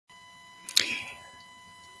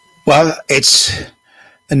Well, it's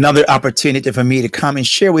another opportunity for me to come and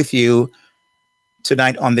share with you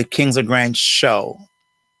tonight on the Kings of Grand show.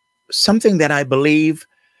 Something that I believe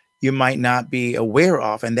you might not be aware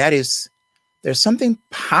of, and that is there's something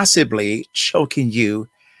possibly choking you,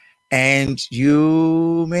 and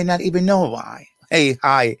you may not even know why. Hey,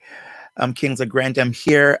 hi, I'm Kings of Grant. I'm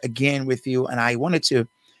here again with you, and I wanted to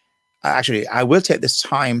I will take this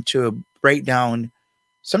time to break down.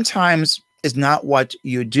 Sometimes it's not what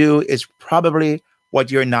you do, it's probably what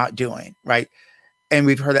you're not doing, right? And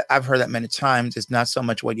I've heard that many times. It's not so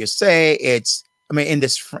much what you say, it's, I mean, in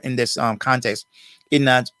this context,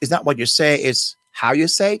 it's not what you say, it's how you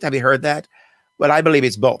say it. Have you heard that? Well, I believe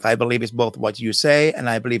it's both. I believe it's both what you say, and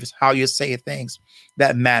I believe it's how you say things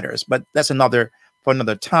that matters. But that's another for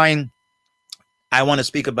another time. I want to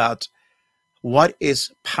speak about what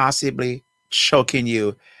is possibly choking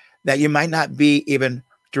you that you might not be even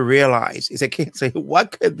to realize. Is a kid say,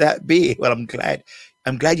 what could that be? Well, I'm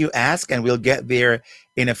glad you asked, and we'll get there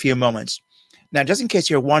in a few moments. Now, just in case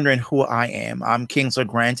you're wondering who I am, I'm Kingsley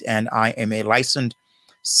Grant, and I am a licensed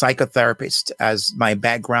psychotherapist as my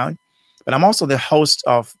background. But I'm also the host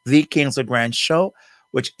of the Kingsley Grant Show,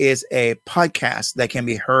 which is a podcast that can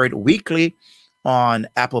be heard weekly on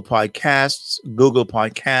Apple Podcasts, Google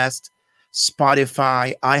Podcasts,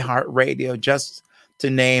 Spotify, iHeartRadio, just to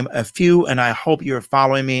name a few. And I hope you're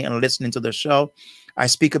following me and listening to the show. I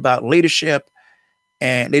speak about leadership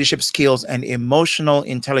and leadership skills and emotional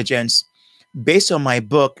intelligence based on my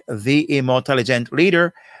book, The Intelligent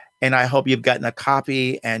Leader. And I hope you've gotten a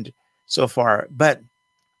copy and so far. But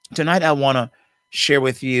tonight I want to share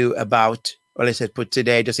with you about, or let's say put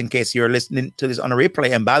today, just in case you're listening to this on a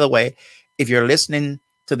replay. And by the way, if you're listening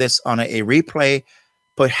to this on a replay,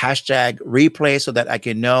 put hashtag replay so that I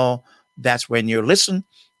can know that's when you're listening.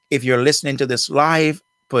 If you're listening to this live,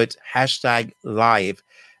 put hashtag live.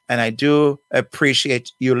 And I do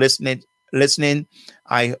appreciate you listening.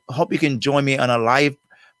 I hope you can join me on a live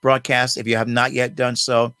broadcast if you have not yet done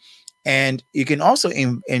so. And you can also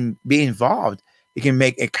be involved. You can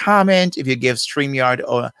make a comment if you give StreamYard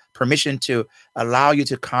or permission to allow you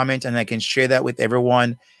to comment, and I can share that with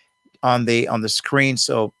everyone on the screen.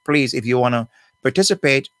 So please, if you want to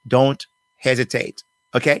participate, don't hesitate.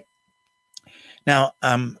 Okay. Now,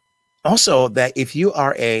 also that if you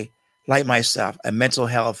are like myself, a mental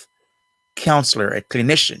health counselor, a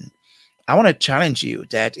clinician, I want to challenge you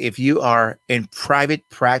that if you are in private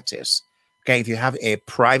practice, okay, if you have a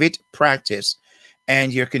private practice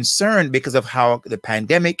and you're concerned because of how the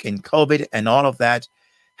pandemic and COVID and all of that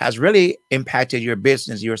has really impacted your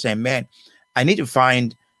business, you're saying, man, I need to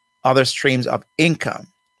find other streams of income.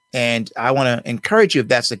 And I want to encourage you, if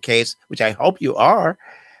that's the case, which I hope you are,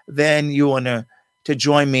 then you want to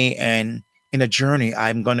join me and in a journey.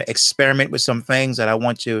 I'm going to experiment with some things that I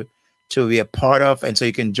want to be a part of. And so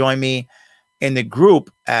you can join me in the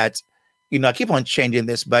group at, I keep on changing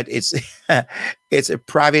this, but it's it's a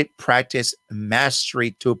Private Practice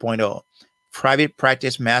Mastery 2.0. Private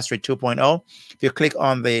Practice Mastery 2.0. If you click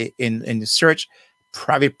on in the search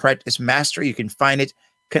Private Practice Mastery, you can find it.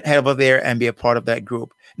 Head over there and be a part of that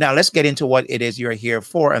group. Now, let's get into what it is you're here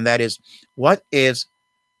for, and that is, what is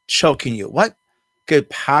choking you? What could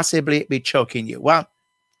possibly be choking you? Well,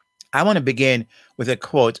 I want to begin with a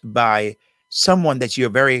quote by someone that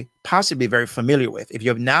you're possibly very familiar with. If you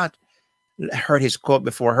have not heard his quote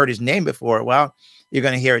before, heard his name before, well, you're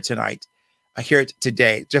going to hear it tonight. I hear it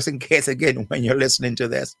today, just in case, again, when you're listening to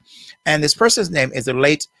this. And this person's name is the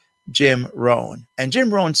late Jim Rohn. And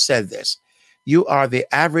Jim Rohn said this: you are the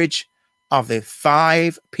average of the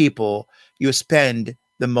 5 people you spend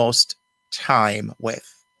the most time with.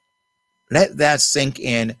 Let that sink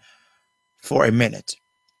in for a minute.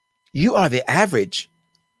 You are the average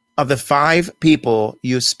of the 5 people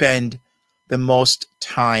you spend the most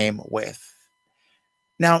time with.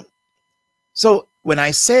 Now, so when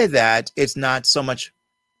I say that, it's not so much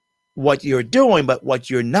what you're doing, but what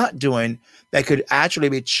you're not doing that could actually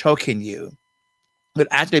be choking you, could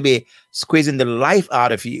actually be squeezing the life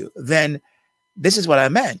out of you. Then this is what I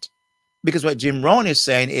meant. Because what Jim Rohn is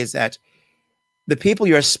saying is that the people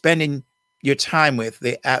you're spending your time with,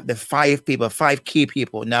 the 5 people, 5 key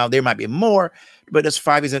people. Now, there might be more, but this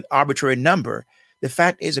 5 is an arbitrary number. The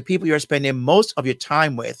fact is, the people you're spending most of your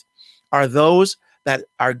time with are those that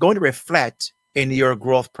are going to reflect in your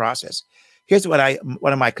growth process. Here's one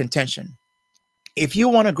of my contention. If you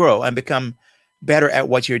want to grow and become better at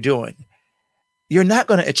what you're doing, you're not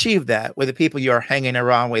going to achieve that with the people you're hanging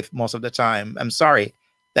around with most of the time. I'm sorry.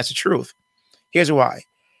 That's the truth. Here's why.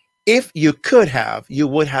 If you could have, you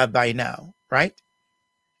would have by now, right?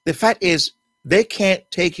 The fact is, they can't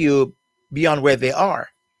take you beyond where they are.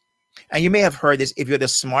 And you may have heard this, if you're the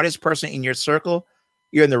smartest person in your circle,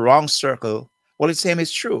 you're in the wrong circle. Well, the same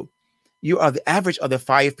is true. You are the average of the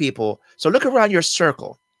 5 people. So look around your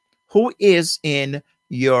circle. Who is in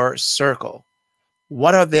your circle?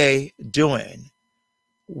 What are they doing?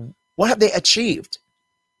 What have they achieved?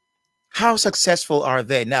 How successful are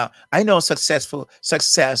they? Now, I know success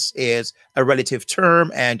is a relative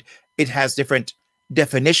term and it has different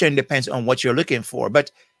definition, depends on what you're looking for.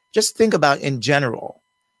 But just think about in general,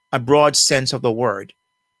 a broad sense of the word.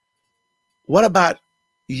 What about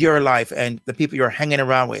your life and the people you're hanging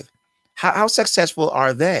around with? How successful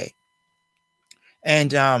are they?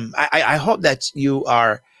 And I hope that you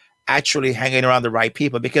are actually hanging around the right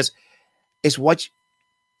people, because it's what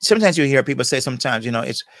sometimes you hear people say sometimes,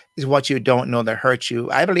 it's what you don't know that hurts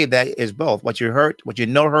you. I believe that is both. What you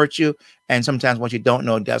know hurts you, and sometimes what you don't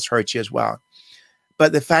know does hurt you as well.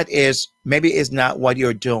 But the fact is, maybe it's not what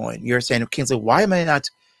you're doing. You're saying, Kingsley, why am I not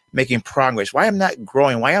making progress? Why am I not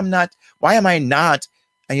growing? Why am I not?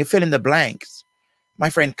 And you fill in the blanks. My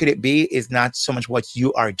friend, could it be it's not so much what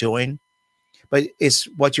you are doing, but it's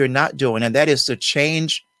what you're not doing. And that is to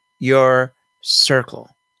change your circle.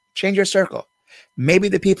 Change your circle. Maybe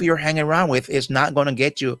the people you're hanging around with is not going to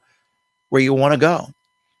get you where you want to go.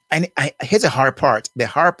 And here's the hard part. The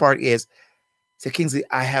hard part is, so Kingsley,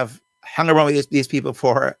 I have hung around with these people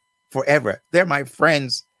for forever. They're my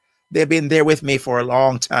friends. They've been there with me for a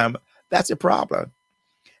long time. That's a problem.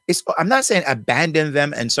 I'm not saying abandon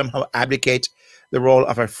them and somehow abdicate the role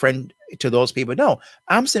of a friend to those people. No,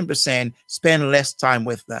 I'm simply saying spend less time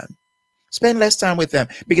with them. Spend less time with them,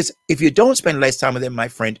 because if you don't spend less time with them, my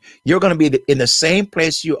friend, you're going to be in the same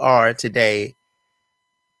place you are today,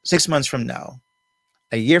 6 months from now,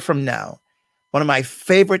 a year from now. One of my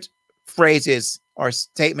favorite phrases or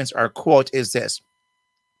statements or quote is this: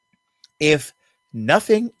 if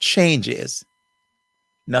nothing changes,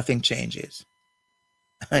 nothing changes.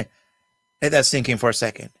 Let that sink in for a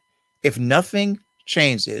second. If nothing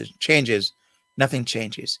changes, nothing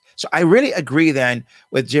changes. So I really agree then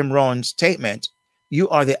with Jim Rohn's statement. You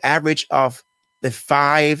are the average of the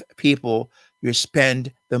 5 people you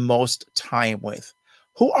spend the most time with.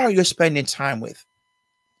 Who are you spending time with?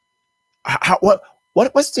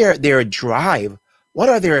 What's their drive? What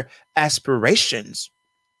are their aspirations?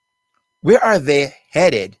 Where are they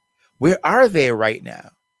headed? Where are they right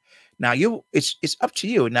now? Now it's up to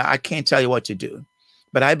you. Now I can't tell you what to do.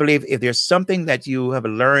 But I believe if there's something that you have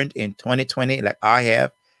learned in 2020, like I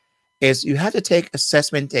have, is you have to take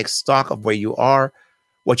assessment, take stock of where you are,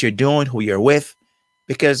 what you're doing, who you're with,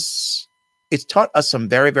 because it's taught us some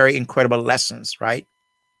very, very incredible lessons, right?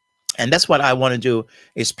 And that's what I want to do,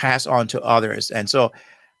 is pass on to others. And so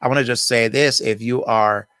I want to just say this: if you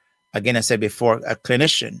are, again, I said before, a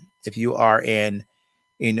clinician, if you are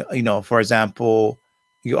for example,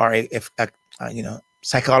 you are a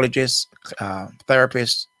psychologist,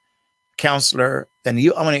 therapist, counselor, then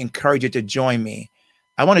I want to encourage you to join me.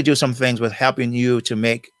 I want to do some things with helping you to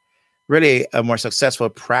make really a more successful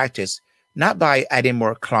practice, not by adding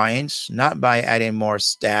more clients, not by adding more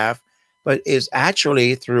staff, but is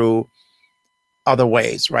actually through other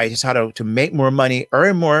ways, right? It's how to make more money,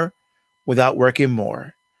 earn more without working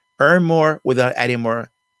more, earn more without adding more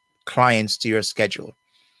clients to your schedule.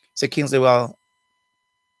 So Kingsley, well,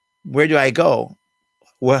 where do I go?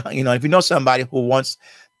 Well, if you know somebody who wants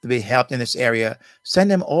to be helped in this area,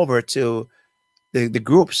 send them over to the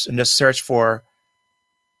groups and just search for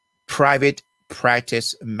Private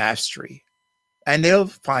Practice Mastery. And they'll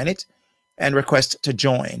find it and request to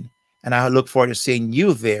join. And I look forward to seeing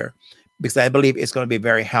you there, because I believe it's going to be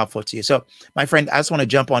very helpful to you. So, my friend, I just want to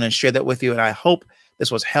jump on and share that with you. And I hope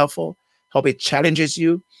this was helpful. Hope it challenges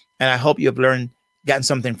you. And I hope you've gotten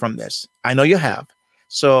something from this. I know you have.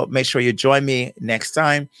 So make sure you join me next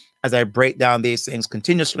time as I break down these things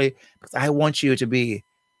continuously, because I want you to be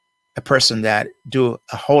a person that do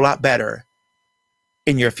a whole lot better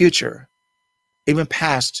in your future, even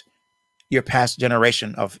past your past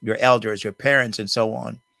generation of your elders, your parents, and so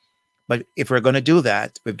on. But if we're going to do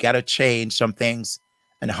that, we've got to change some things,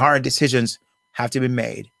 and hard decisions have to be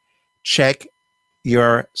made. Check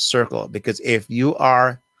your circle, because if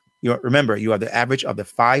remember, you are the average of the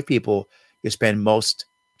 5 people you spend most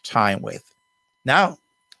time with. Now,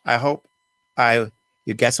 I hope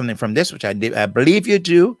you get something from this, which I believe you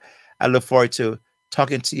do. I look forward to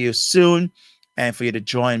talking to you soon, and for you to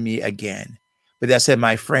join me again. With that said,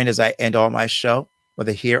 my friend, as I end all my show,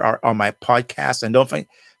 whether here or on my podcast,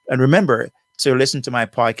 and remember to listen to my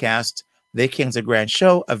podcast, The Kingsley Grant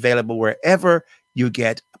Show, available wherever you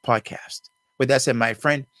get a podcast. With that said, my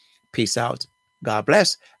friend, peace out. God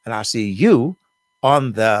bless, and I'll see you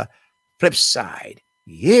on the flip side.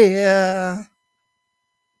 Yeah.